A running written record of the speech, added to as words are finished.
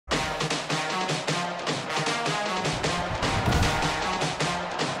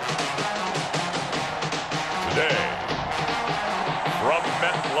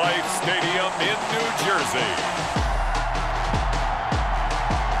Stadium in New Jersey.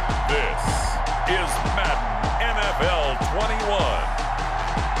 This is Madden NFL 21.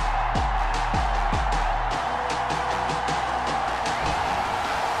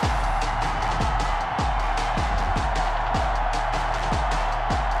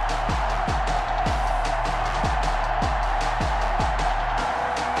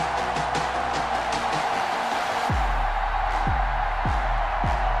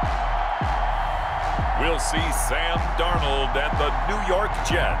 We'll see Sam Darnold and the New York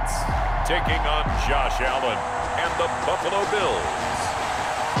Jets taking on Josh Allen and the Buffalo Bills.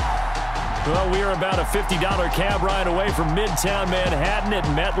 Well, we are about a $50 cab ride away from Midtown Manhattan at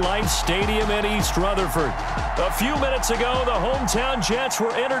MetLife Stadium in East Rutherford. A few minutes ago, the hometown Jets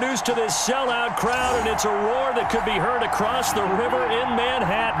were introduced to this sellout crowd, and it's a roar that could be heard across the river in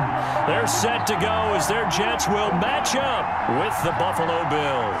Manhattan. They're set to go as their Jets will match up with the Buffalo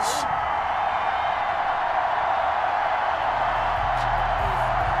Bills.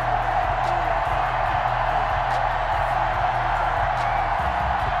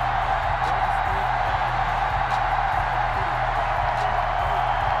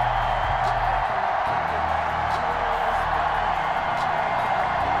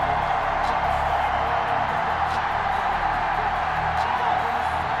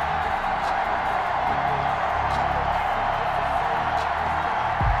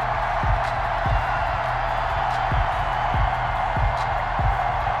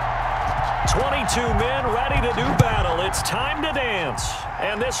 Two men ready to do battle. It's time to dance.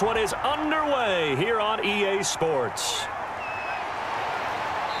 And this one is underway here on EA Sports.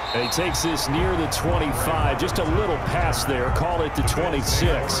 And he takes this near the 25, just a little past there, call it the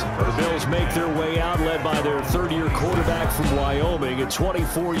 26. The Bills make their way out, led by their third-year quarterback from Wyoming. At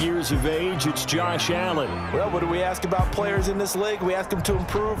 24 years of age, it's Josh Allen. Well, what do we ask about players in this league? We ask them to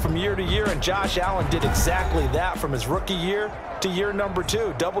improve from year to year, and Josh Allen did exactly that from his rookie year to year number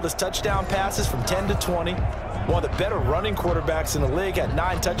 2. Doubled his touchdown passes from 10 to 20. One of the better running quarterbacks in the league, had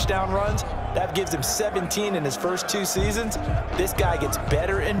 9 touchdown runs. That gives him 17 in his first 2 seasons. This guy gets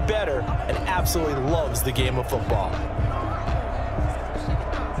better and better and absolutely loves the game of football.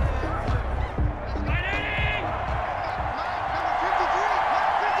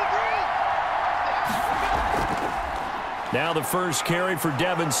 Now the first carry for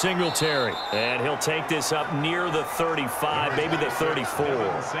Devin Singletary. And he'll take this up near the 35, maybe the 34.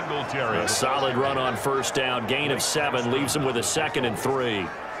 A solid run on first down. Gain of 7 leaves him with a 2nd and 3.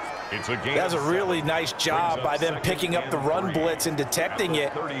 That's a really nice job by them picking up the run blitz and detecting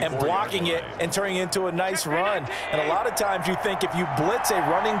it and blocking it and turning it into a nice run. And a lot of times you think if you blitz a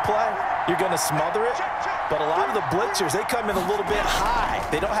running play, you're going to smother it. But a lot of the blitzers, they come in a little bit high.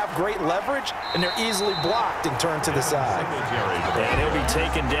 They don't have great leverage, and they're easily blocked and turned to the side. And he'll be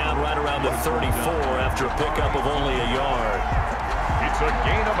taken down right around the 34 after a pickup of only a yard. It's a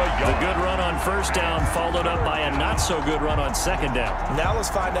gain of a yard. The good run on first down followed up by a not-so-good run on second down. Now let's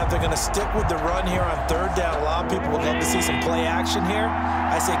find out if they're going to stick with the run here on third down. A lot of people would love to see some play action here.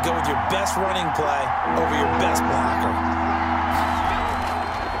 I say go with your best running play over your best blocker.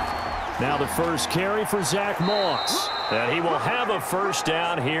 Now the first carry for Zach Moss. And he will have a first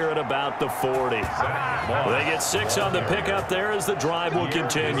down here at about the 40. They get 6 on the pickup there as the drive will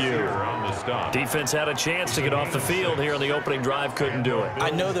continue. Defense had a chance to get off the field here on the opening drive, couldn't do it. I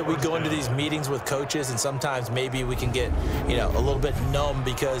know that we go into these meetings with coaches, and sometimes maybe we can get, a little bit numb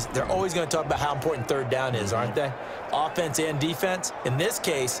because they're always going to talk about how important third down is, aren't they? Offense and defense. In this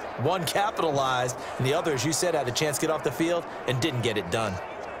case, one capitalized, and the other, as you said, had a chance to get off the field and didn't get it done.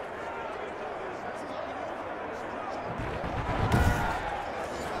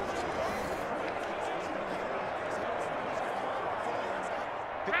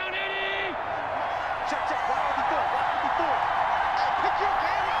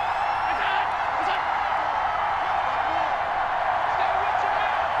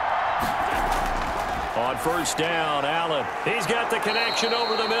 On first down, Allen. He's got the connection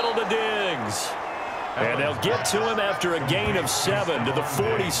over the middle to Diggs. And they'll get to him after a gain of 7 to the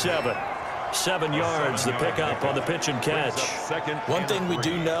 47. 7 yards, the pickup on the pitch and catch. One thing we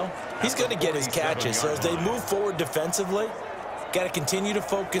do know, he's going to get his catches. So as they move forward defensively, got to continue to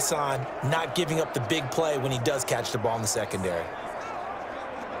focus on not giving up the big play when he does catch the ball in the secondary.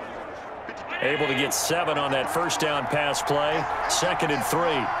 Able to get 7 on that first down pass play. 2nd and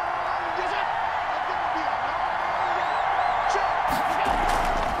 3.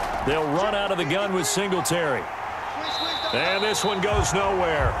 They'll run out of the gun with Singletary. And this one goes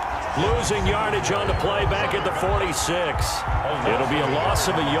nowhere. Losing yardage on the play back at the 46. It'll be a loss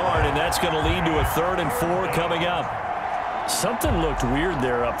of a yard, and that's going to lead to a 3rd and 4 coming up. Something looked weird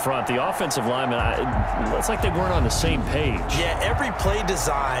there up front. The offensive linemen, it looks like they weren't on the same page. Yeah, every play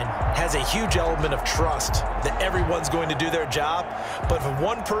design has a huge element of trust that everyone's going to do their job. But if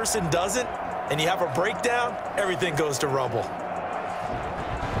one person doesn't and you have a breakdown, everything goes to rubble.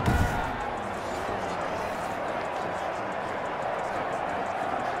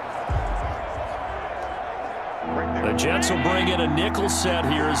 The Jets will bring in a nickel set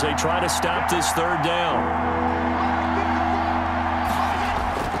here as they try to stop this third down.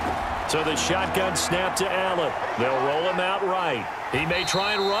 So the shotgun snap to Allen. They'll roll him out right. He may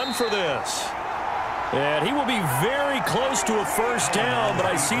try and run for this. And he will be very close to a first down, but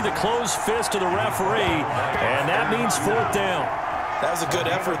I see the closed fist of the referee, and that means fourth down. That was a good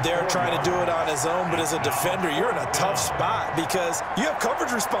effort there trying to do it on his own, but as a defender, you're in a tough spot because you have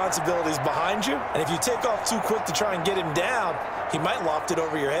coverage responsibilities behind you, and if you take off too quick to try and get him down, he might loft it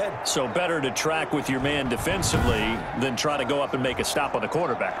over your head. So better to track with your man defensively than try to go up and make a stop on the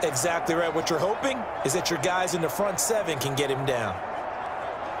quarterback. Exactly right. What you're hoping is that your guys in the front seven can get him down.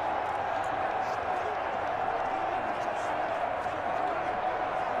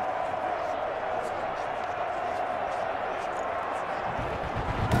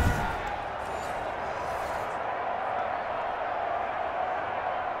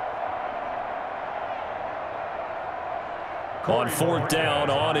 On fourth down,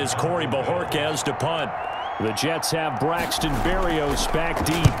 on is Corey Bojorquez to punt. The Jets have Braxton Berrios back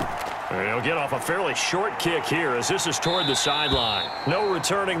deep. He'll get off a fairly short kick here as this is toward the sideline. No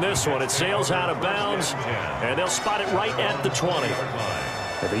returning this one. It sails out of bounds, and they'll spot it right at the 20.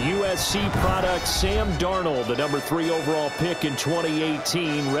 The USC product, Sam Darnold, the number 3 overall pick in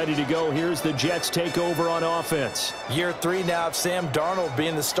 2018, ready to go. Here's the Jets take over on offense. Year 3 now of Sam Darnold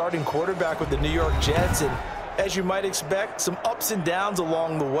being the starting quarterback with the New York Jets, and as you might expect, some ups and downs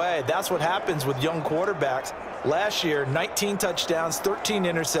along the way. That's what happens with young quarterbacks. Last year, 19 touchdowns, 13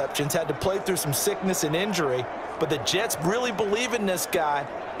 interceptions, had to play through some sickness and injury. But the Jets really believe in this guy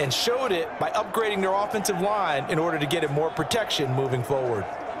and showed it by upgrading their offensive line in order to get him more protection moving forward.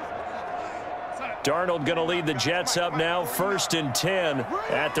 Darnold going to lead the Jets up now, 1st and 10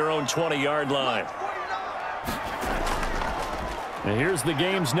 at their own 20-yard line. And here's the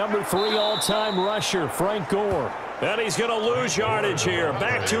game's number 3 all-time rusher, Frank Gore. And he's going to lose yardage here.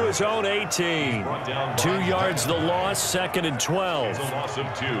 Back to his own 18. 2 yards the loss, 2nd and 12.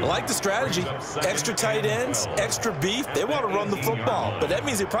 I like the strategy. Extra tight ends, extra beef. They want to run the football, but that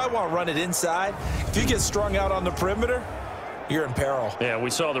means they probably want to run it inside. If you get strung out on the perimeter, you're in peril. Yeah,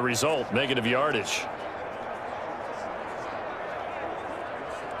 we saw the result, negative yardage.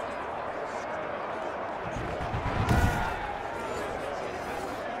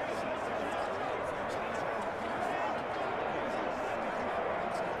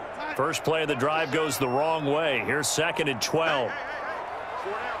 First play of the drive goes the wrong way. Here's 2nd and 12.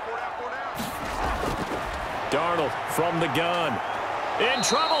 Darnold from the gun. In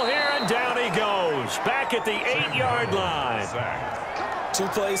trouble here, and down he goes. Back at the 8-yard line. 2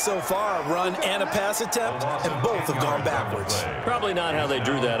 plays so far, a run and a pass attempt, and both have gone backwards. Probably not how they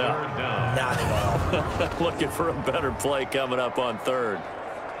drew that up. Not at all. Looking for a better play coming up on 3rd.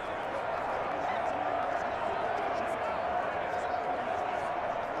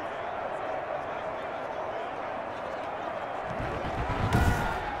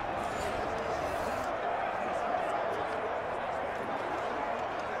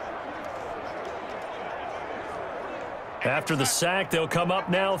 After the sack, they'll come up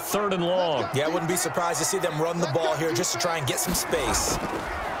now 3rd and long. Yeah, I wouldn't be surprised to see them run the ball here just to try and get some space.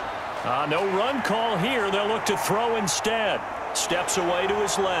 No run call here. They'll look to throw instead. Steps away to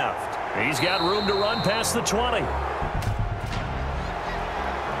his left. He's got room to run past the 20.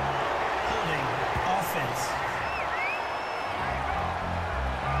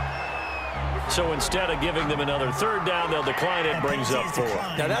 So instead of giving them another 3rd down, they'll decline it, brings up 4.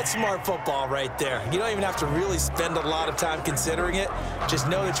 Now that's smart football right there. You don't even have to really spend a lot of time considering it. Just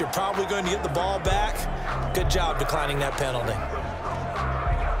know that you're probably going to get the ball back. Good job declining that penalty.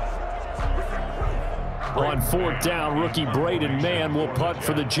 On 4th down, rookie Braden Mann will punt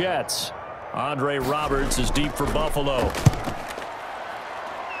for the Jets. Andre Roberts is deep for Buffalo.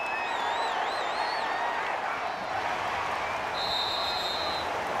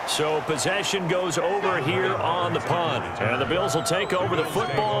 So possession goes over here on the punt. And the Bills will take over the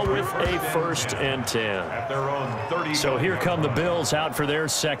football with a 1st and 10. So here come the Bills out for their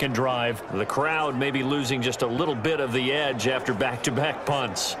 2nd drive. The crowd may be losing just a little bit of the edge after back-to-back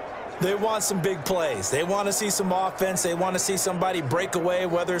punts. They want some big plays. They want to see some offense. They want to see somebody break away,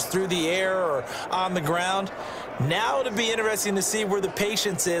 whether it's through the air or on the ground. Now it'll be interesting to see where the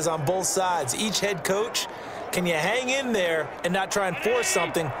patience is on both sides. Each head coach Can you hang in there and not try and force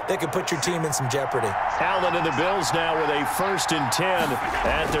something that could put your team in some jeopardy? Allen and the Bills now with a 1st and 10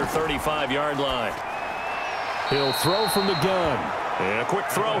 at their 35-yard line. He'll throw from the gun. And a quick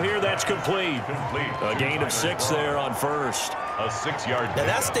throw here, that's complete. A gain of 6 there on first. A 6-yard. Now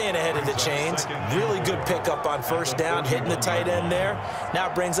that's staying ahead of the chains. Really good pickup on first down, hitting the tight end there. Now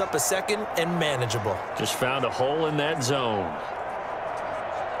it brings up a 2nd and manageable. Just found a hole in that zone.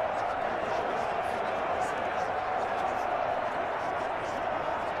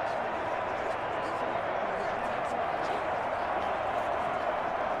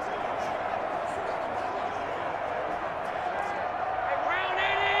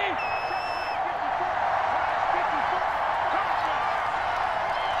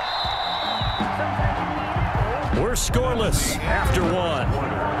 We're scoreless after 1.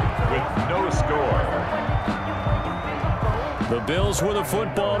 With no score. The Bills with the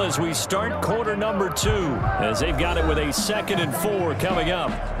football as we start quarter number 2, as they've got it with a 2nd and 4 coming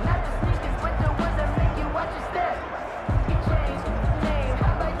up.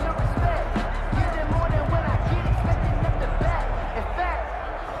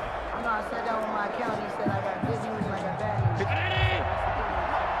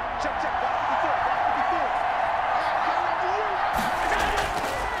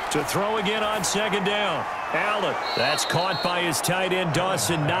 To throw again on 2nd down. Allen, that's caught by his tight end,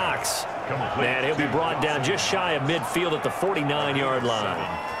 Dawson Knox. And he'll be brought down just shy of midfield at the 49-yard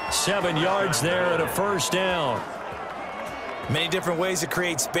line. 7 yards there and a 1st down. Many different ways to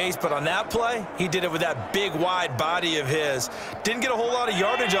create space, but on that play, he did it with that big, wide body of his. Didn't get a whole lot of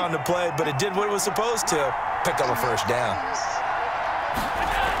yardage on the play, but it did what it was supposed to. Pick up a 1st down.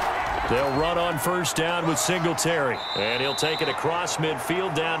 They'll run on 1st down with Singletary. And he'll take it across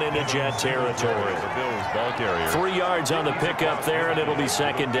midfield down into Jet territory. The Bills ball carrier. 3 yards on the pickup there, and it'll be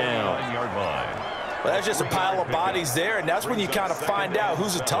 2nd down. 9-yard line. Well, that's just a pile of bodies there, and that's when you kind of find out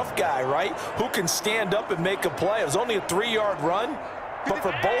who's a tough guy, right? Who can stand up and make a play. It was only a 3-yard run, but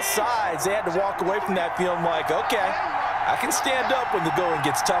for both sides, they had to walk away from that feeling like, okay, I can stand up when the going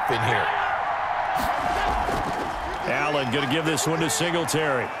gets tough in here. Allen going to give this one to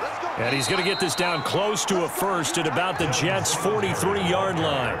Singletary. And he's going to get this down close to a 1st at about the Jets' 43-yard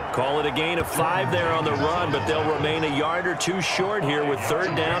line. Call it a gain of 5 there on the run, but they'll remain a yard or 2 short here with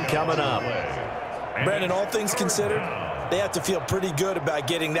 3rd down coming up. Brandon, all things considered, they have to feel pretty good about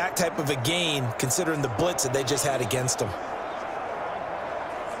getting that type of a gain considering the blitz that they just had against them.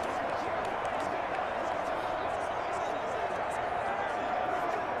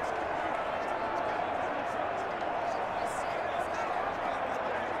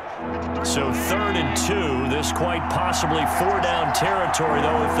 So 3rd and 2, this quite possibly 4-down territory,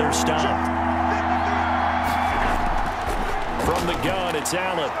 though, if they're stopped. From the gun, it's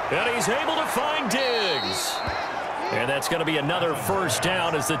Allen, and he's able to find Diggs. And that's going to be another 1st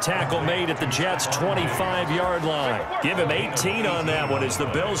down as the tackle made at the Jets' 25-yard line. Give him 18 on that one as the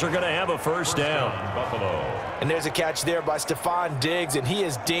Bills are going to have a 1st down. And there's a catch there by Stefon Diggs, and he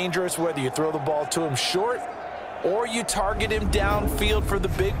is dangerous whether you throw the ball to him short or you target him downfield for the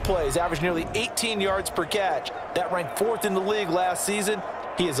big plays. Averaged nearly 18 yards per catch. That ranked 4th in the league last season.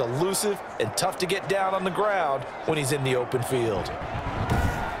 He is elusive and tough to get down on the ground when he's in the open field.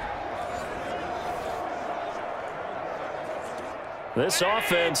 This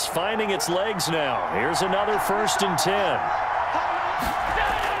offense finding its legs now. Here's another 1st and 10.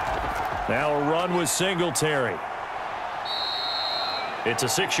 Now a run with Singletary. It's a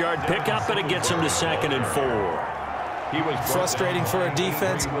 6-yard pickup, and it gets him to 2nd and 4. Frustrating for a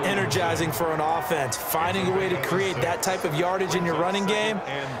defense, energizing for an offense. Finding a way to create that type of yardage in your running game,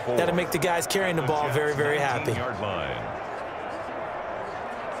 that'll make the guys carrying the ball very, very happy.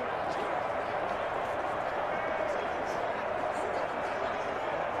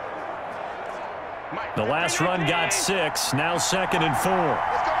 The last run got 6, now 2nd and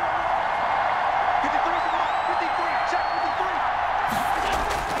 4.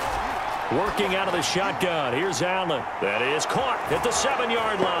 Working out of the shotgun. Here's Allen. That is caught at the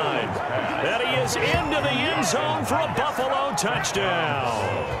 7-yard line. And he is into the end zone for a Buffalo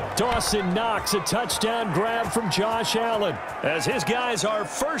touchdown. Dawson Knox, a touchdown grab from Josh Allen, as his guys are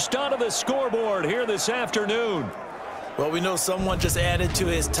first onto the scoreboard here this afternoon. Well, we know someone just added to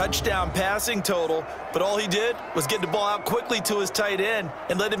his touchdown passing total, but all he did was get the ball out quickly to his tight end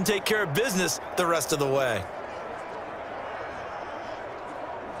and let him take care of business the rest of the way.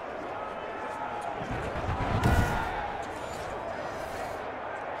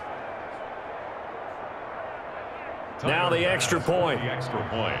 Now the extra point.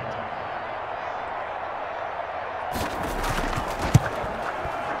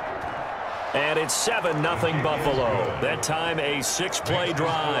 And it's 7-0 Buffalo. That time a 6-play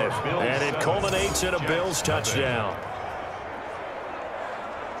drive. And it culminates in a Bills touchdown.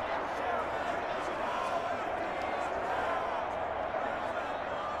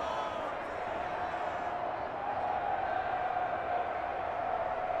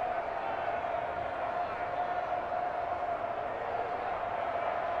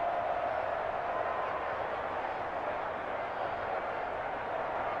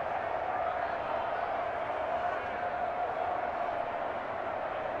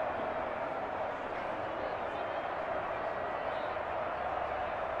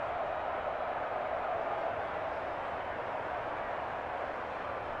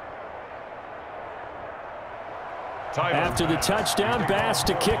 After the touchdown, Bass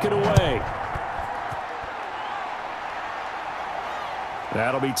to kick it away.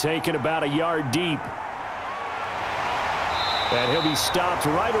 That'll be taken about a yard deep. And he'll be stopped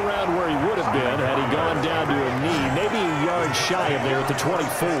right around where he would have been had he gone down to a knee, maybe a yard shy of there at the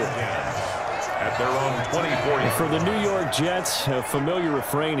 24. At their own 24. For the New York Jets, a familiar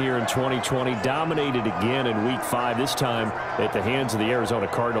refrain here in 2020, dominated again in Week 5, this time at the hands of the Arizona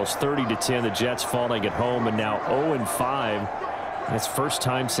Cardinals. 30-10, the Jets falling at home, and now 0-5. That's first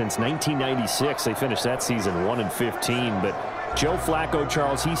time since 1996. They finished that season 1-15. But Joe Flacco,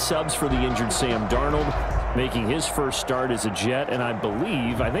 Charles, he subs for the injured Sam Darnold, making his first start as a Jet, and I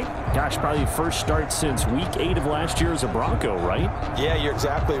think, gosh, probably first start since Week 8 of last year as a Bronco, right? Yeah, you're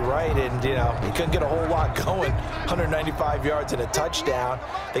exactly right, and, you know, he couldn't get a whole lot going. 195 yards and a touchdown.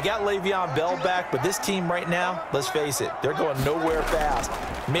 They got Le'Veon Bell back, but this team right now, let's face it, they're going nowhere fast.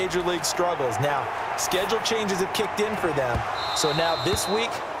 Major league struggles. Now, schedule changes have kicked in for them, so now this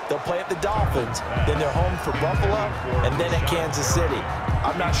week, they'll play at the Dolphins, then they're home for Buffalo, and then at Kansas City.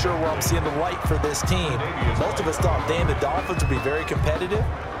 I'm not sure where I'm seeing the light for this team. Most of us thought they and the Dolphins would be very competitive.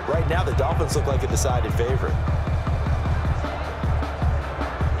 Right now, the Dolphins look like a decided favorite.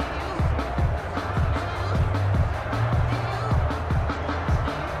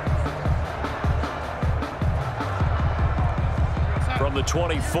 From the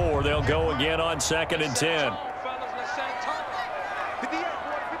 24, they'll go again on 2nd and 10.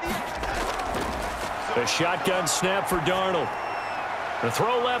 A shotgun snap for Darnold. The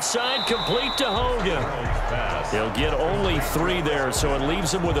throw left side, complete to Hogan. He'll get only 3 there, so it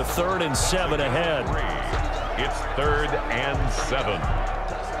leaves him with a 3rd and 7 ahead. It's 3rd and 7.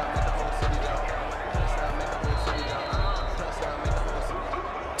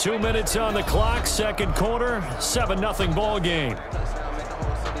 Two minutes on the clock, second quarter, 7-0 ball game.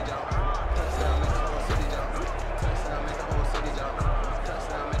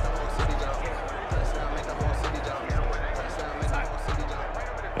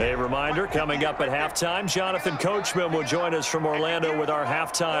 A reminder, coming up at halftime, Jonathan Coachman will join us from Orlando with our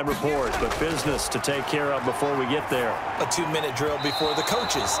halftime report. But business to take care of before we get there. A 2-minute drill before the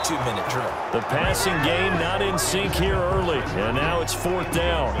coach's 2-minute drill. The passing game not in sync here early, and now it's 4th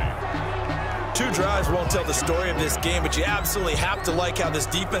down. 2 drives won't tell the story of this game, but you absolutely have to like how this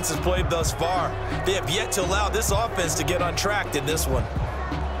defense has played thus far. They have yet to allow this offense to get untracked in this one.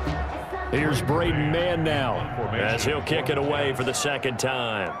 Here's Braden Mann now, as he'll kick it away for the 2nd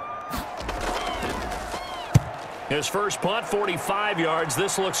time. His first punt, 45 yards.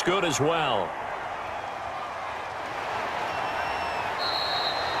 This looks good as well.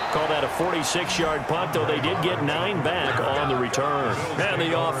 Call that a 46-yard punt, though they did get 9 back on the return. And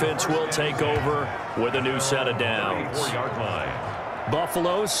the offense will take over with a new set of downs. 4-yard line.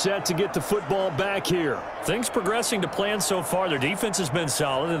 Buffalo set to get the football back here. Things progressing to plan so far. Their defense has been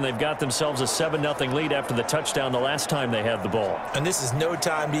solid, and they've got themselves a 7-0 lead after the touchdown the last time they had the ball. And this is no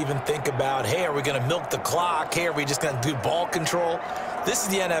time to even think about, hey, are we going to milk the clock? Hey, are we just going to do ball control? This is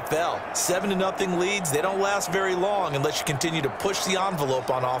the NFL. 7-0 leads, they don't last very long unless you continue to push the envelope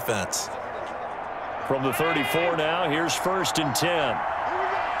on offense. From the 34 now, here's 1st and 10.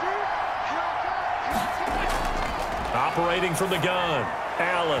 Operating from the gun,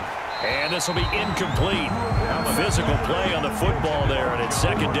 Allen. And this will be incomplete. Physical play on the football there, and it's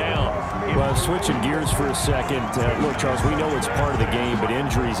 2nd down. Well, switching gears for a second. Look, Charles, we know it's part of the game, but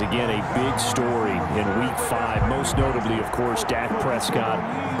injuries, again, a big story in Week 5. Most notably, of course, Dak Prescott.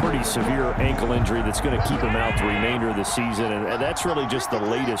 Pretty severe ankle injury that's going to keep him out the remainder of the season, and that's really just the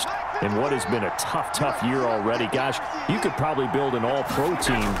latest in what has been a tough year already. Gosh, you could probably build an all-pro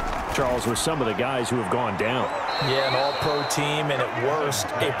team, Charles, with some of the guys who have gone down. Yeah, an all-pro team, and at worst,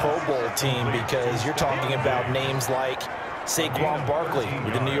 a Pro Bowl team, because you're talking about names like Saquon Barkley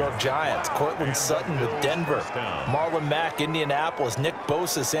with the New York Giants, Cortland Sutton with Denver, Marlon Mack, Indianapolis, Nick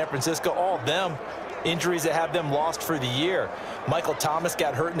Bosa, San Francisco, all of them injuries that have them lost for the year. Michael Thomas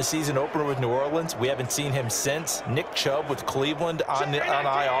got hurt in the season opener with New Orleans. We haven't seen him since. Nick Chubb with Cleveland on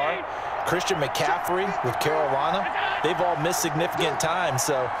IR. Christian McCaffrey with Carolina. They've all missed significant time,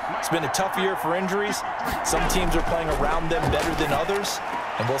 so it's been a tough year for injuries. Some teams are playing around them better than others,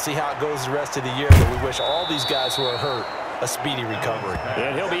 and we'll see how it goes the rest of the year. But we wish all these guys who are hurt a speedy recovery.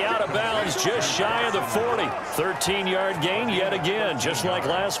 And he'll be out of bounds just shy of the 40. 13-yard gain yet again, just like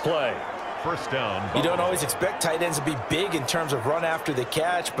last play. First down. You don't always expect tight ends to be big in terms of run after the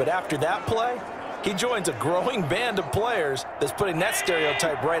catch, but after that play, he joins a growing band of players that's putting that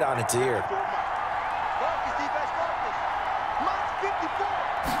stereotype right on its ear.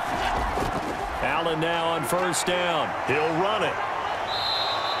 Allen now on first down. He'll run it.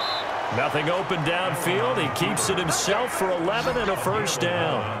 Nothing open downfield. He keeps it himself for 11 and a first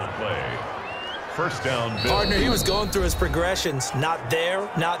down. First down, Bills. Partner, he was going through his progressions. Not there,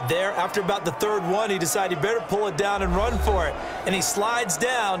 not there. After about the third one, he decided he better pull it down and run for it. And he slides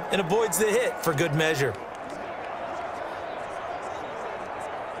down and avoids the hit for good measure.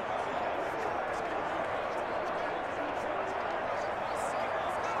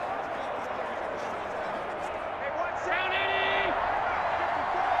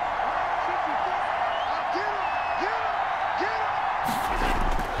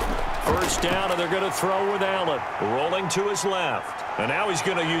 Down, and they're going to throw with Allen. Rolling to his left. And now he's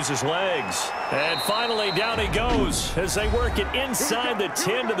going to use his legs. And finally, down he goes as they work it inside the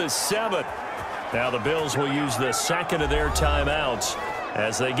 10 to the 7. Now the Bills will use the second of their timeouts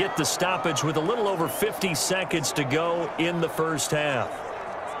as they get the stoppage with a little over 50 seconds to go in the first half.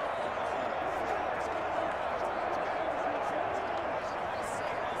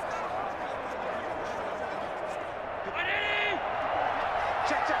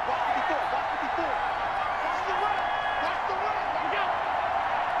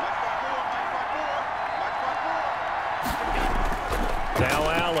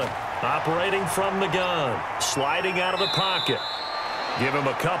 Operating from the gun, sliding out of the pocket. Give him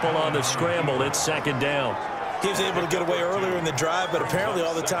a couple on the scramble. It's second down. He was able to get away earlier in the drive, but apparently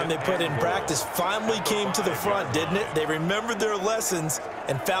all the time they put in practice finally came to the front, didn't it? They remembered their lessons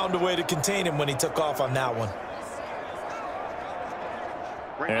and found a way to contain him when he took off on that one.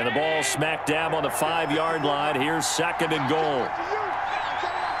 And the ball smack dab on the 5-yard line. Here's second and goal.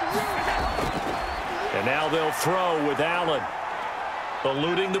 And now they'll throw with Allen.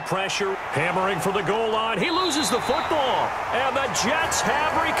 Eluding the pressure, hammering for the goal line. He loses the football, and the Jets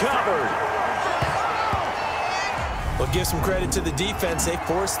have recovered. Well, give some credit to the defense. They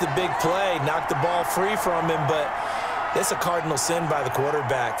forced the big play, knocked the ball free from him, but it's a cardinal sin by the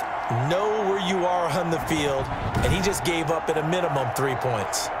quarterback. Know where you are on the field, and he just gave up at a minimum 3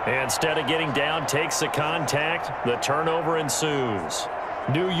 points. Instead of getting down, takes the contact. The turnover ensues.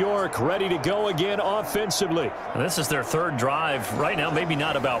 New York ready to go again offensively. And this is their third drive. Right now, maybe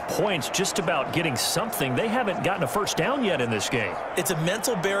not about points, just about getting something. They haven't gotten a first down yet in this game. It's a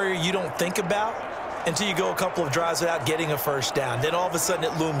mental barrier you don't think about until you go a couple of drives without getting a first down. Then all of a sudden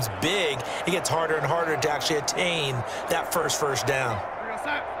it looms big. It gets harder and harder to actually attain that first down.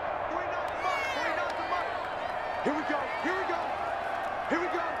 Here we go. Here we go. Here we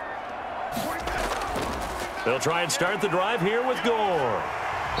go. They'll try and start the drive here with Gore.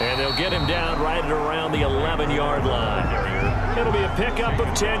 And they'll get him down right at around the 11-yard line. It'll be a pickup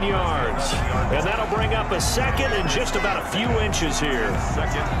of 10 yards. And that'll bring up a second and just about a few inches here.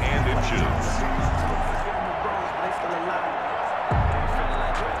 Second and inches.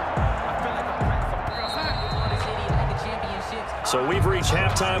 So we've reached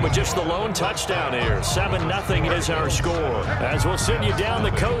halftime with just the lone touchdown here. 7-0 is our score. As we'll send you down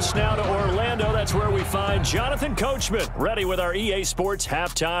the coast now to Orlando, that's where we find Jonathan Coachman, ready with our EA Sports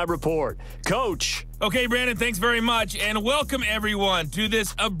Halftime Report. Coach. Okay, Brandon, thanks very much, and welcome everyone to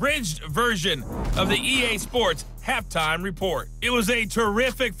this abridged version of the EA Sports Halftime Report. It was a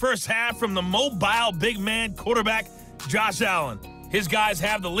terrific first half from the mobile big man quarterback, Josh Allen. His guys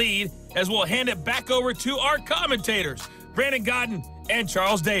have the lead as we'll hand it back over to our commentators, Brandon Godden and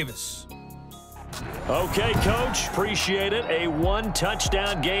Charles Davis. Okay, Coach, appreciate it. A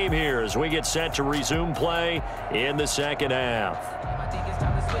one-touchdown game here as we get set to resume play in the second half.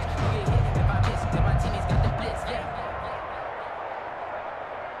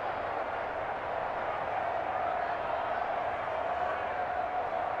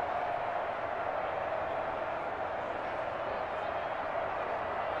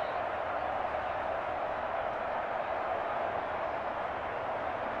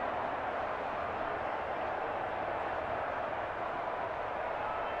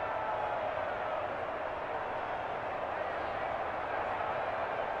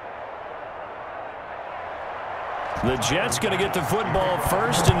 The Jets going to get the football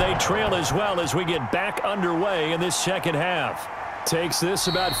first, and they trail as well as we get back underway in this second half. Takes this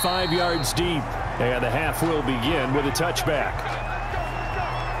about 5 yards deep, and the half will begin with a touchback.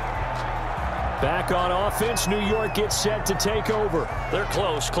 Back on offense, New York gets set to take over. They're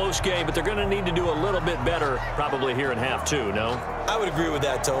close game, but they're going to need to do a little bit better probably here in half two, no? I would agree with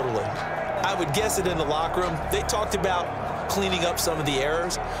that totally. I would guess it in the locker room. They talked about cleaning up some of the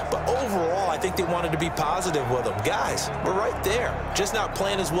errors, but overall, I think they wanted to be positive with them. Guys, we're right there. Just not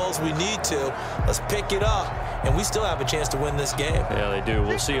playing as well as we need to. Let's pick it up, and we still have a chance to win this game. Yeah, they do.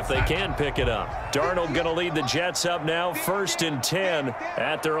 We'll see if they can pick it up. Darnold going to lead the Jets up now, 1st and 10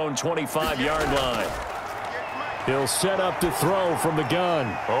 at their own 25-yard line. He'll set up to throw from the gun.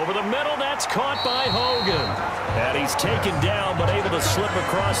 Over the middle, that's caught by Hogan. And he's taken down, but able to slip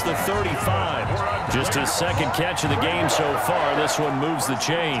across the 35. Just his second catch of the game so far. This one moves the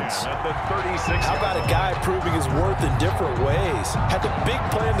chains. How about a guy proving his worth in different ways? Had the big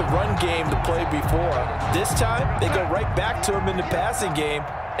play in the run game to play before. This time, they go right back to him in the passing game,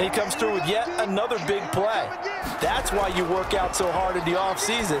 and he comes through with yet another big play. That's why you work out so hard in the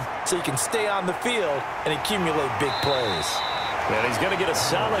offseason, so you can stay on the field and accumulate big plays. And he's going to get a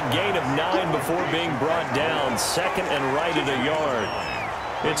solid gain of 9 before being brought down. 2nd and right at a yard.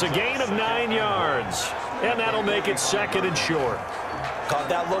 It's a gain of 9 yards, and that'll make it 2nd and short. Caught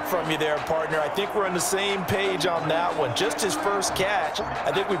that look from you there, partner. I think we're on the same page on that one. Just his first catch.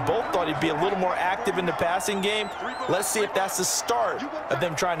 I think we both thought he'd be a little more active in the passing game. Let's see if that's the start of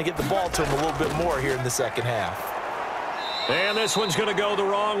them trying to get the ball to him a little bit more here in the second half. And this one's going to go the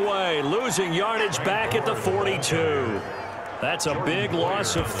wrong way. Losing yardage back at the 42. That's a big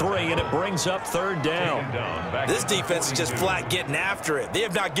loss of 3, and it brings up 3rd down. This defense is just flat getting after it. They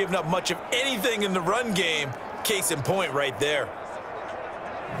have not given up much of anything in the run game. Case in point right there.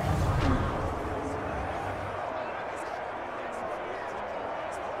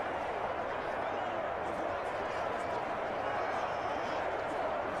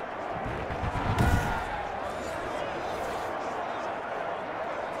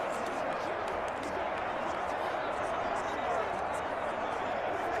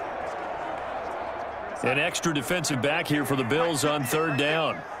 An extra defensive back here for the Bills on 3rd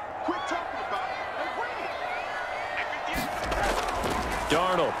down.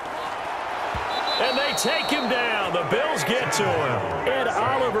 Darnold. And they take him down. The Bills get to him. Ed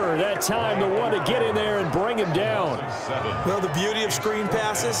Oliver, that time, the one to get in there and bring him down. Well, the beauty of screen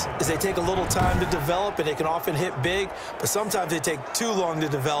passes is they take a little time to develop, and they can often hit big, but sometimes they take too long to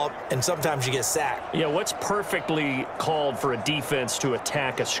develop, and sometimes you get sacked. Yeah, what's perfectly called for a defense to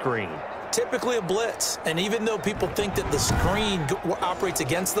attack a screen? Typically a blitz, and even though people think that the screen operates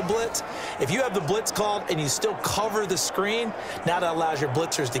against the blitz, if you have the blitz called and you still cover the screen, now that allows your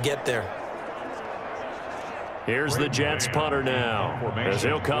blitzers to get there. Here's the Jets punter now, as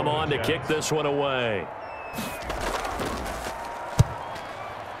he'll come on to kick this one away.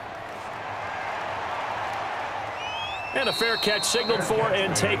 And a fair catch signaled for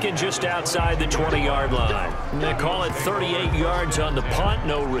and taken just outside the 20-yard line. They call it 38 yards on the punt,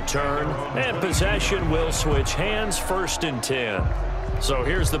 no return. And possession will switch hands, 1st and 10. So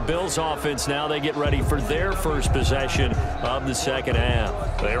here's the Bills offense now. They get ready for their first possession of the second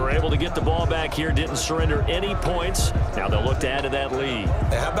half. They were able to get the ball back here, didn't surrender any points. Now they'll look to add to that lead.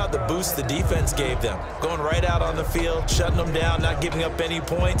 Hey, how about the boost the defense gave them? Going right out on the field, shutting them down, not giving up any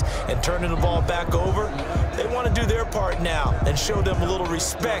points, and turning the ball back over. They want to do their part now and show them a little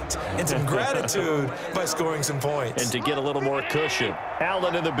respect and some gratitude by scoring some points. And to get a little more cushion.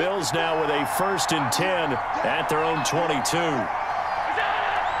 Allen and the Bills now with a 1st and 10 at their own 22.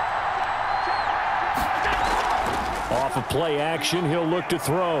 Off of play action, he'll look to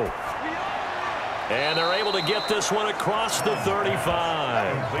throw. And they're able to get this one across the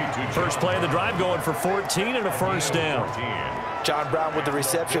 35. First play of the drive going for 14 and a 1st down. John Brown with the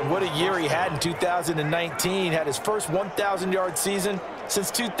reception. What a year he had in 2019. Had his first 1,000-yard season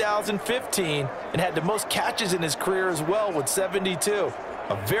since 2015 and had the most catches in his career as well with 72.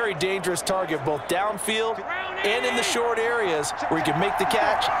 A very dangerous target both downfield and in the short areas where he can make the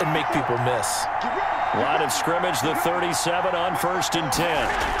catch and make people miss. Line of scrimmage, the 37 on 1st and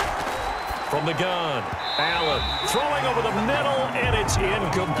 10. From the gun, Allen throwing over the middle, and it's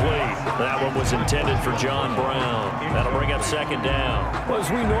incomplete. That one was intended for John Brown. That'll bring up 2nd down. Well, as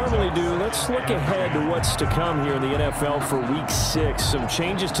we normally do, let's look ahead to what's to come here in the NFL for Week 6. Some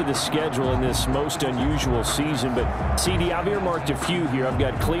changes to the schedule in this most unusual season, but CD, I've earmarked a few here. I've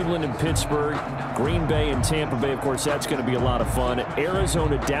got Cleveland and Pittsburgh, Green Bay and Tampa Bay. Of course, that's going to be a lot of fun.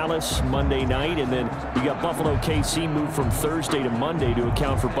 Arizona, Dallas, Monday night, and then you got Buffalo, KC moved from Thursday to Monday to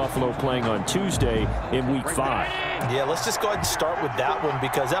account for Buffalo playing on on Tuesday in Week 5. Yeah, let's just go ahead and start with that one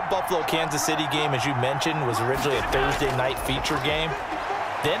because that Buffalo-Kansas City game, as you mentioned, was originally a Thursday night feature game.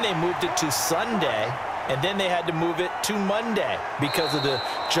 Then they moved it to Sunday, and then they had to move it to Monday because of the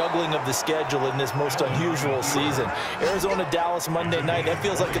juggling of the schedule in this most unusual season. Arizona-Dallas Monday night, that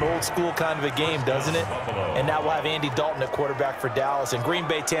feels like an old-school kind of a game, doesn't it? And now we'll have Andy Dalton at quarterback for Dallas. And Green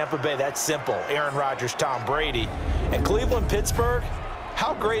Bay-Tampa Bay, that's simple. Aaron Rodgers, Tom Brady. And Cleveland-Pittsburgh,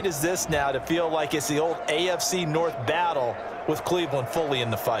 how great is this now to feel like it's the old AFC North battle with Cleveland fully in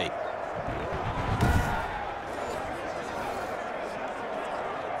the fight?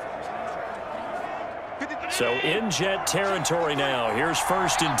 So in Jet territory now. Here's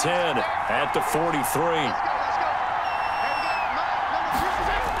 1st and 10 at the 43.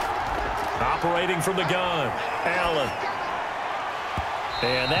 Operating from the gun, Allen.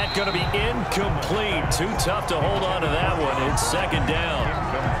 And that's going to be incomplete. Too tough to hold on to that one. It's 2nd down.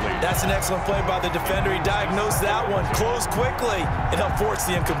 That's an excellent play by the defender. He diagnosed that one, closed quickly, and helped force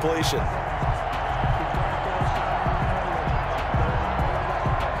the incompletion.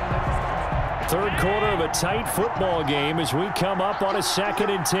 Third quarter of a tight football game as we come up on a 2nd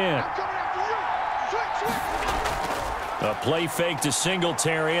and 10. A play fake to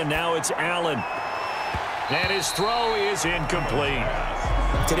Singletary, and now it's Allen. And his throw is incomplete.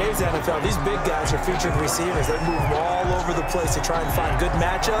 Today's NFL, these big guys are featured receivers. They move all over the place to try and find good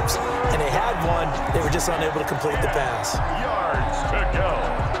matchups, and they had one. They were just unable to complete the pass. Yards to go.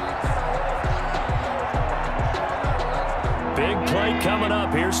 Big play coming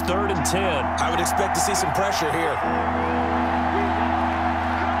up. Here's 3rd and 10. I would expect to see some pressure here.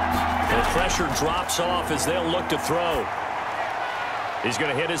 The pressure drops off as they'll look to throw. He's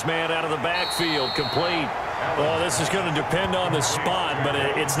going to hit his man out of the backfield. Complete. Well, this is going to depend on the spot, but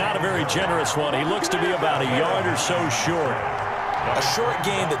it's not a very generous one. He looks to be about a yard or so short. A short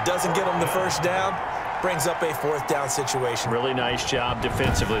gain that doesn't get him the 1st down brings up a 4th down situation. Really nice job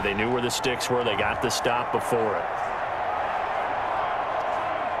defensively. They knew where the sticks were. They got the stop before it.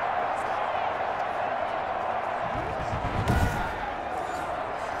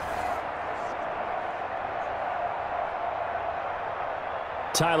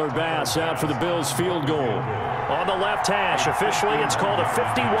 Tyler Bass out for the Bills field goal. On the left hash, officially it's called a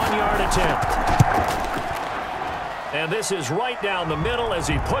 51-yard attempt. And this is right down the middle as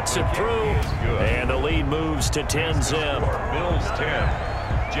he puts it through. And the lead moves to 10-zip. Bills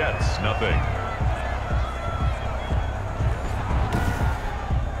 10, Jets nothing.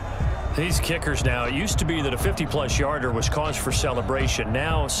 These kickers now, it used to be that a 50-plus yarder was cause for celebration.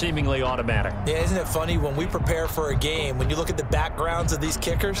 Now seemingly automatic. Yeah, isn't it funny when we prepare for a game, when you look at the backgrounds of these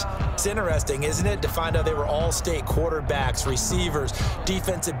kickers, it's interesting, isn't it, to find out they were all-state quarterbacks, receivers,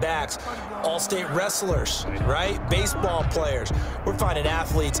 defensive backs, all-state wrestlers, right? Baseball players. We're finding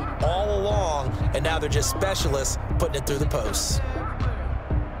athletes all along, and now they're just specialists putting it through the posts.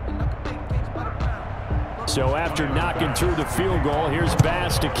 So after knocking through the field goal, here's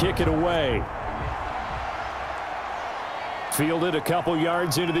Bass to kick it away. Fielded a couple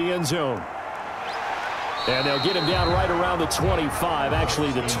yards into the end zone. And they'll get him down right around the 25,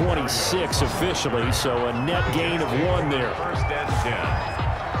 actually the 26 officially, so a net gain of 1 there. 1st and 10.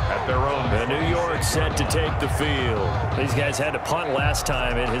 At their own. The New York set to take the field. These guys had to punt last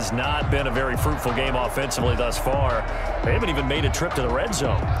time. It has not been a very fruitful game offensively thus far. They haven't even made a trip to the red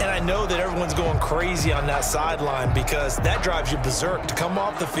zone. And I know that everyone's going crazy on that sideline because that drives you berserk to come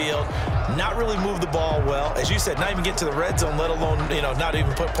off the field, not really move the ball well. As you said, not even get to the red zone, let alone, not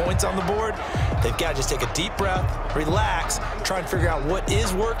even put points on the board. They've got to just take a deep breath, relax, try and figure out what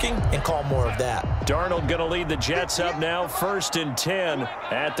is working and call more of that. Darnold going to lead the Jets up now, 1st and 10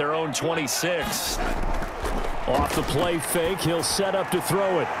 at their own 26. Off the play fake, he'll set up to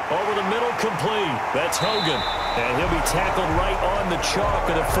throw it. Over the middle, complete. That's Hogan. And he'll be tackled right on the chalk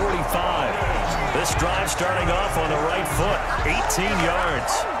of the 45. This drive starting off on the right foot, 18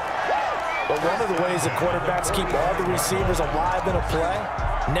 yards. But one of the ways that quarterbacks keep all the receivers alive in a play,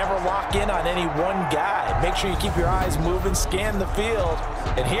 never lock in on any one guy. Make sure you keep your eyes moving, scan the field.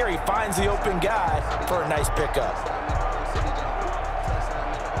 And here he finds the open guy for a nice pickup.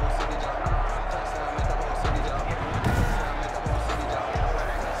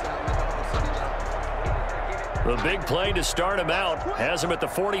 The big play to start him out has him at the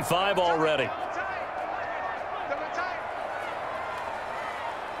 45 already.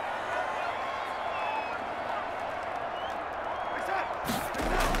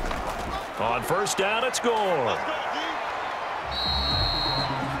 On 1st down, it's gone.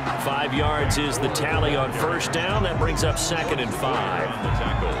 5 yards is the tally on 1st down. That brings up 2nd and 5. On the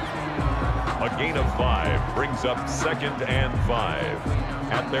tackle. A gain of 5 brings up 2nd and 5.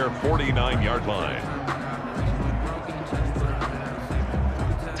 at their 49-yard line.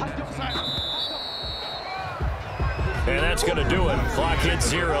 And that's going to do it. Clock hits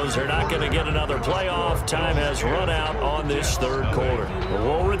zeros. They're not going to get another playoff. Time has run out on this third quarter.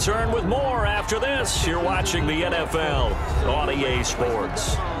 We'll return with more after this. You're watching the NFL on EA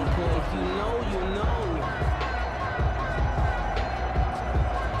Sports.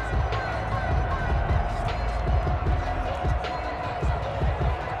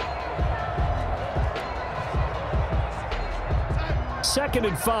 Second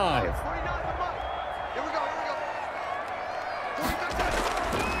and 5.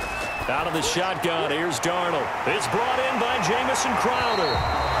 Out of the shotgun, here's Darnold. It's brought in by Jamison Crowder.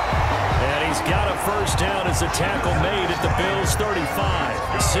 And he's got a first down as the tackle made at the Bills'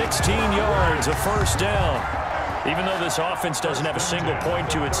 35. 16 yards, a first down. Even though this offense doesn't have a single point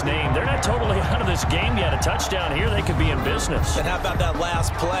to its name, they're not totally out of this game yet. A touchdown here, they could be in business. And how about that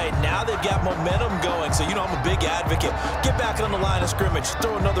last play? Now they've got momentum going. So, you know, I'm a big advocate. Get back on the line of scrimmage.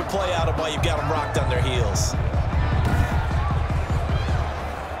 Throw another play at them while you've got them rocked on their heels.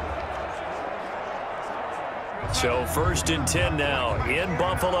 So first and 10 now in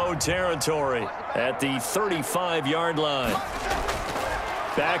Buffalo territory at the 35-yard line.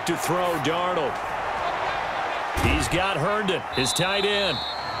 Back to throw, Darnold. He's got Herndon, his tight end.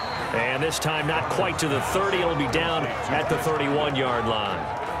 And this time not quite to the 30. It'll be down at the 31-yard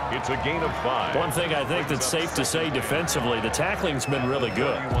line. It's a gain of 5. One thing I think that's safe to say defensively, the tackling's been really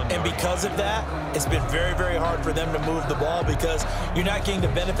good. And because of that, it's been very, very hard for them to move the ball because you're not getting the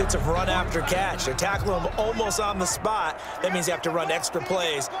benefits of run after catch. They're tackling them almost on the spot. That means you have to run extra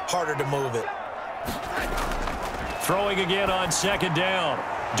plays, harder to move it. Throwing again on second down.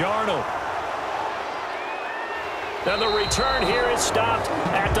 Darnold. And the return here is stopped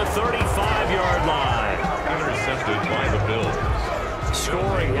at the 35-yard line. Intercepted by the Bills.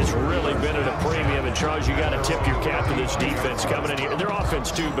 Scoring has really been at a premium. And, Charles, you got to tip your cap to this defense coming in here. Their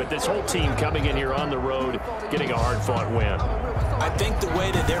offense, too, but this whole team coming in here on the road, getting a hard-fought win. I think the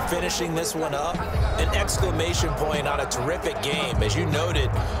way that they're finishing this one up, an exclamation point on a terrific game. As you noted,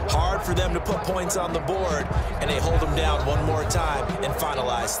 hard for them to put points on the board, and they hold them down one more time and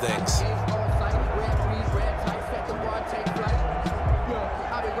finalize things.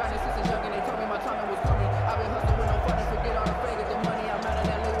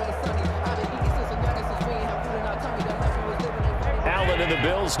 And the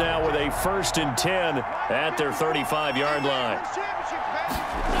Bills now with a first and 10 at their 35-yard line.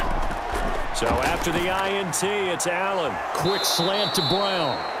 So after the INT, it's Allen. Quick slant to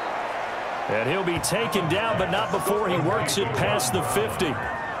Brown. And he'll be taken down, but not before he works it past the 50.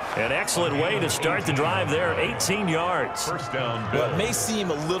 An excellent way to start the drive there, 18 yards. First down, Bills. Well, it may seem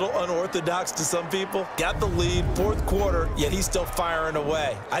a little unorthodox to some people. Got the lead, fourth quarter, yet he's still firing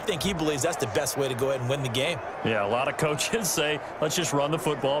away. I think he believes that's the best way to go ahead and win the game. Yeah, a lot of coaches say, let's just run the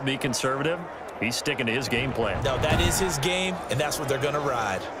football, be conservative. He's sticking to his game plan. No, that is his game, and that's what they're going to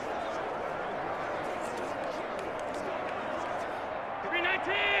ride.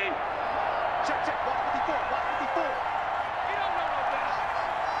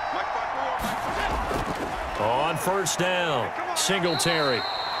 On first down, Singletary.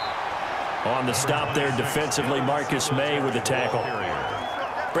 On the stop there defensively, Marcus May with the tackle.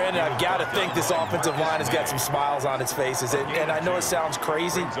 Brandon, I've got to think this offensive line has got some smiles on its faces. And I know it sounds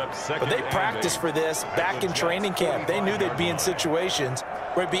crazy, but they practiced for this back in training camp. They knew they'd be in situations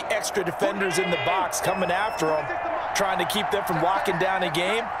where it'd be extra defenders in the box coming after them, trying to keep them from locking down a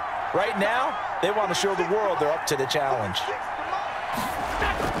game. Right now, they want to show the world they're up to the challenge.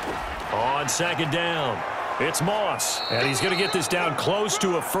 On second down, it's Moss. And he's going to get this down close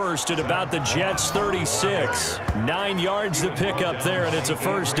to a first at about the Jets' 36. 9 yards to pick up there, and it's a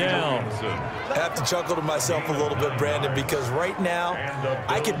first down. I have to chuckle to myself a little bit, Brandon, because right now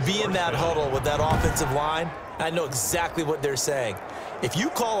I could be in that huddle with that offensive line. I know exactly what they're saying. If you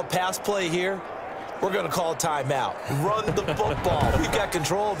call a pass play here, we're going to call a timeout. Run the football. We've got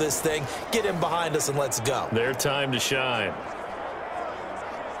control of this thing. Get in behind us and let's go. Their time to shine.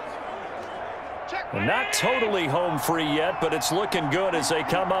 And not totally home free yet, but it's looking good as they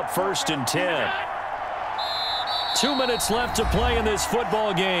come up first and 10. 2 minutes left to play in this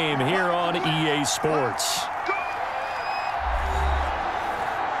football game here on EA Sports.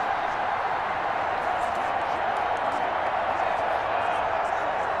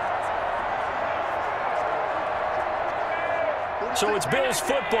 So it's Bills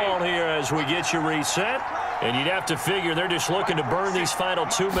football here as we get you reset. And you'd have to figure they're just looking to burn these final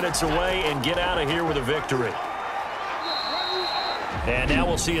 2 minutes away and get out of here with a victory. And now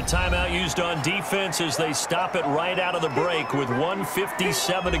we'll see a timeout used on defense as they stop it right out of the break with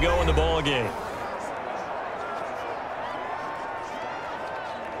 1:57 to go in the ball game.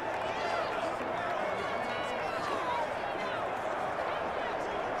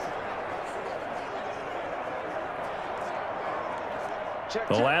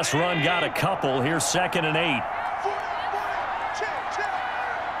 The last run got a couple. Here's 2nd and 8.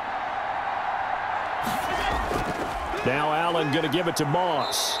 Now Allen going to give it to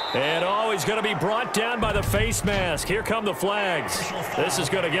Moss. And he's going to be brought down by the face mask. Here come the flags. This is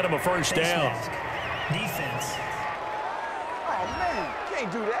going to get him a first down. Defense. Oh, man,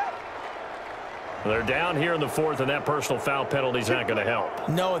 can't do that. They're down here in the 4th, and that personal foul penalty is not going to help.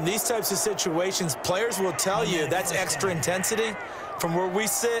 No, in these types of situations, players will tell you that's extra intensity. From where we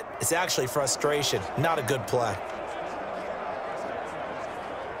sit, it's actually frustration. Not a good play.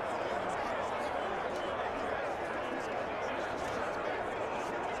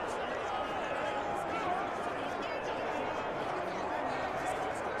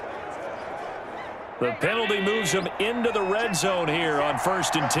 The penalty moves him into the red zone here on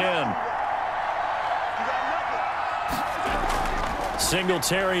 1st and 10.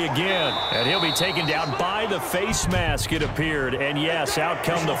 Singletary again, and he'll be taken down by the face mask, it appeared. And yes, out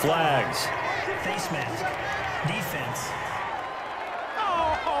come the flags. Face mask. Defense.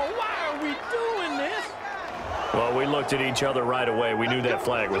 Oh, why are we doing this? Well, we looked at each other right away. We knew that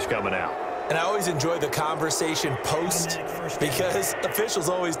flag was coming out. And I always enjoy the conversation post because officials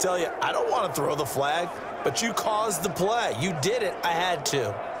always tell you, I don't want to throw the flag, but you caused the play. You did it. I had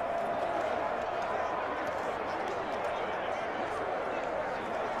to.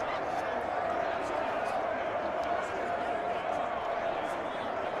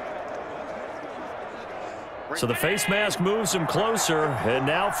 So the face mask moves him closer, and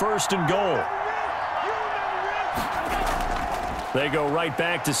now 1st and goal. They go right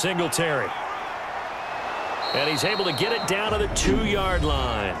back to Singletary. And he's able to get it down to the 2-yard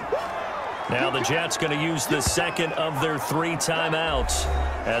line. Now the Jets going to use the 2nd of their 3 timeouts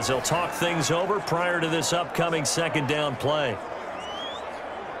as they'll talk things over prior to this upcoming 2nd down play.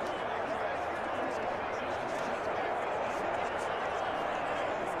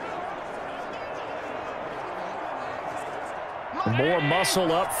 More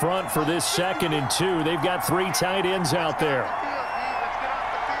muscle up front for this 2nd and 2. They've got 3 tight ends out there.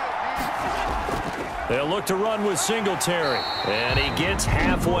 They'll look to run with Singletary. And he gets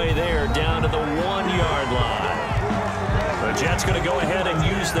halfway there down to the 1-yard line. The Jets going to go ahead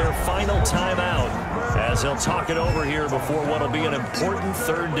and use their final timeout as they'll talk it over here before what will be an important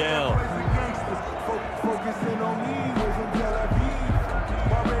 3rd down.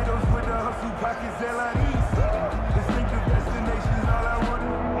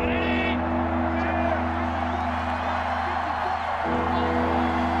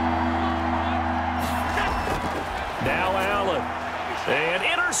 And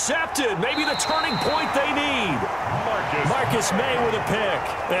intercepted. Maybe the turning point they need. Marcus May with a pick.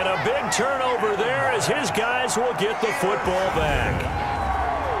 And a big turnover there as his guys will get the football back.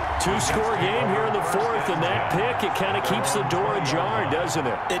 2-score game here in the 4th, and that pick, it kind of keeps the door ajar, doesn't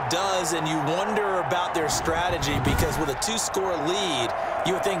it? It does, and you wonder about their strategy because with a 2-score lead,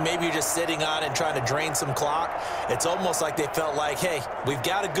 you would think maybe you're just sitting on it and trying to drain some clock. It's almost like they felt like, hey, we've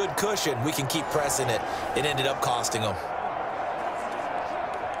got a good cushion. We can keep pressing it. It ended up costing them.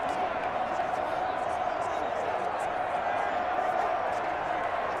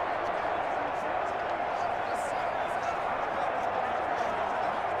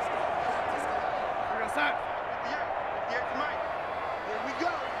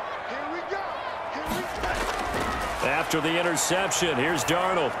 After the interception, here's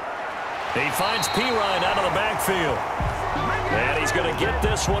Darnold. He finds Pirine out of the backfield. And he's going to get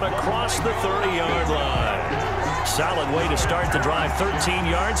this one across the 30-yard line. Solid way to start the drive. 13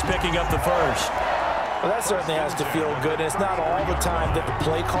 yards, picking up the first. Well, that certainly has to feel good. And it's not all the time that the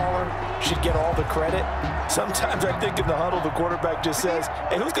play caller should get all the credit. Sometimes I think in the huddle, the quarterback just says,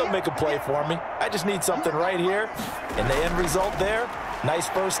 hey, who's going to make a play for me? I just need something right here. And the end result there, nice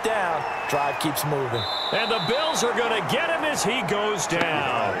first down. Drive keeps moving. And the Bills are going to get him as he goes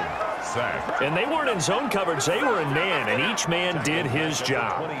down. And they weren't in zone coverage. They were in man, and each man did his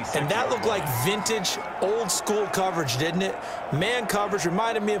job. And that looked like vintage, old-school coverage, didn't it? Man coverage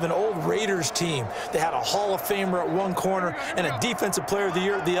reminded me of an old Raiders team. They had a Hall of Famer at one corner and a Defensive Player of the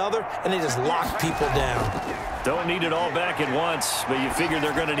Year at the other, and they just locked people down. Don't need it all back at once, but you figure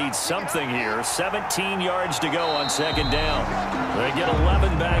they're going to need something here. 17 yards to go on 2nd down. They get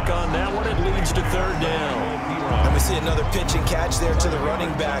 11 back on that one. It leads to 3rd down. And we Obviously, another pitch and catch there to the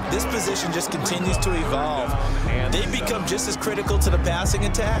running back. This position just continues to evolve. They become just as critical to the passing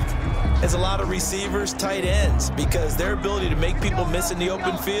attack as a lot of receivers, tight ends, because their ability to make people miss in the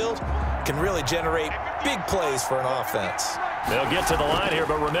open field can really generate big plays for an offense. They'll get to the line here,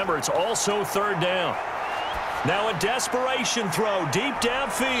 but remember, it's also third down. Now a desperation throw deep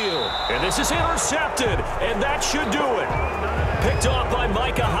downfield. And this is intercepted, and that should do it. Picked off by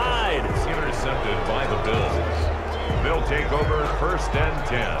Micah Hyde. It's intercepted by the Bills. They'll take over 1st and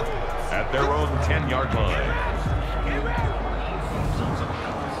 10 at their own 10-yard line.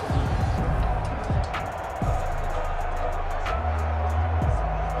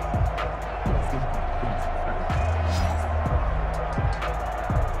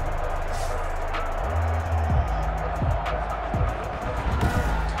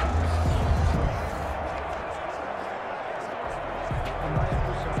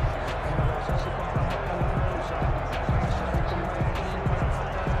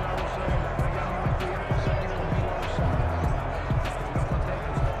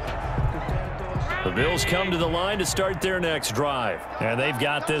 The Bills come to the line to start their next drive. And they've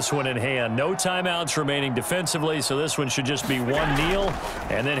got this one in hand. No timeouts remaining defensively, so this one should just be one kneel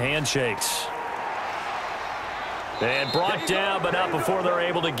and then handshakes. And brought down, but not before they're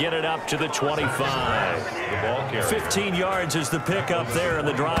able to get it up to the 25. 15 yards is the pickup there, and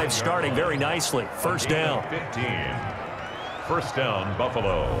the drive starting very nicely. First down. 15. First down,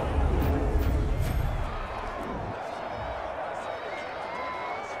 Buffalo.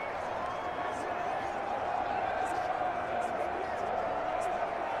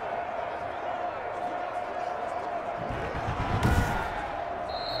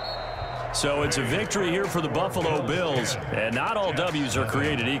 So it's a victory here for the Buffalo Bills. And not all W's are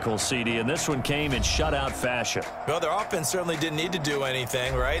created equal, CD, and this one came in shutout fashion. Well, their offense certainly didn't need to do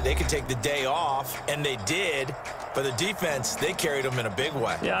anything, right? They could take the day off, and they did. But the defense, they carried them in a big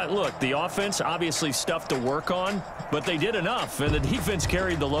way. Yeah, look, the offense obviously stuff to work on, but they did enough, and the defense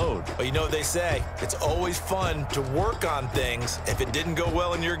carried the load. But you know what they say, it's always fun to work on things if it didn't go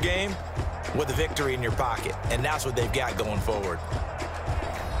well in your game with a victory in your pocket. And that's what they've got going forward.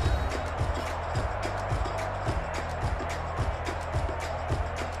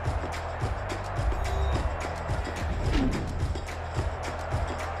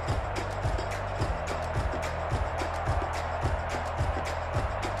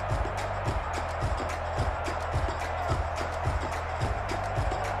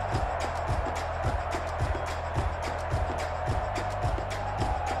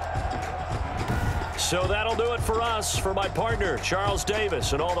 So that'll do it for us. For my partner, Charles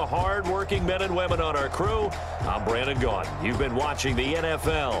Davis, and all the hard-working men and women on our crew, I'm Brandon Gaudin. You've been watching the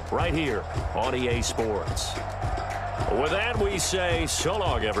NFL right here on EA Sports. With that, we say so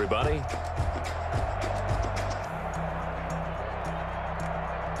long, everybody.